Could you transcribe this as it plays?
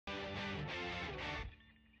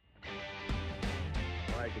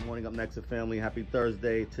Alright, good morning UpNexa family. Happy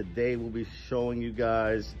Thursday. Today we'll be showing you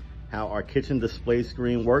guys how our kitchen display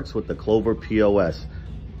screen works with the Clover POS.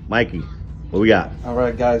 Mikey, what we got?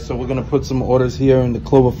 Alright guys, so we're going to put some orders here in the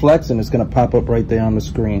Clover Flex and it's going to pop up right there on the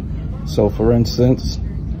screen. So for instance,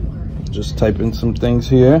 just type in some things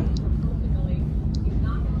here.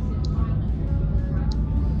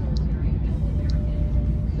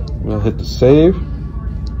 We'll hit the save.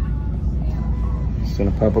 It's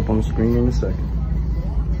going to pop up on the screen in a second.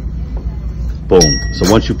 Boom. So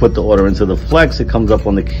once you put the order into the Flex, it comes up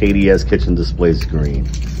on the KDS kitchen display screen.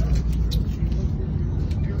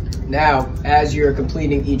 Now, as you're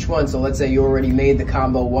completing each one, so let's say you already made the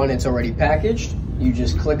combo one, it's already packaged. You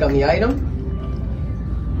just click on the item.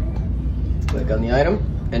 Click on the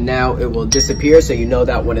item. And now it will disappear, so you know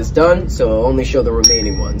that one is done. So it'll only show the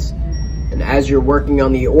remaining ones. And as you're working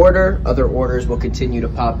on the order, other orders will continue to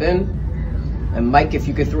pop in. And Mike, if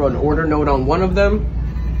you could throw an order note on one of them,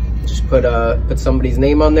 just put somebody's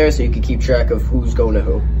name on there so you can keep track of who's going to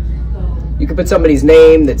who. You can put somebody's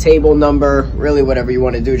name, the table number, really whatever you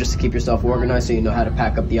want to do just to keep yourself organized so you know how to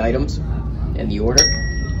pack up the items and the order.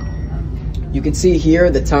 You can see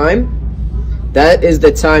here the time. That is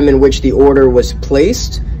the time in which the order was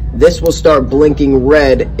placed. This will start blinking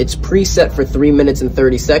red. It's preset for 3 minutes and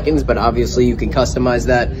 30 seconds, but obviously you can customize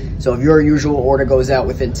that. So if your usual order goes out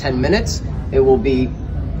within 10 minutes, it will be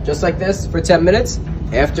just like this for 10 minutes.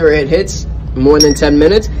 After it hits more than 10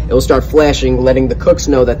 minutes, it will start flashing, letting the cooks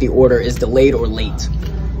know that the order is delayed or late.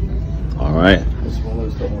 All right.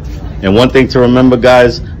 And one thing to remember,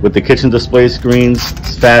 guys, with the kitchen display screens,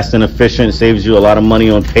 it's fast and efficient. It saves you a lot of money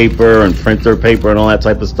on paper and printer paper and all that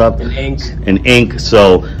type of stuff. And ink.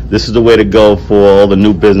 So this is the way to go for all the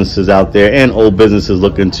new businesses out there and old businesses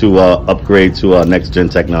looking to upgrade to next gen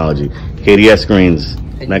technology. KDS screens,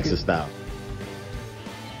 Nexa style.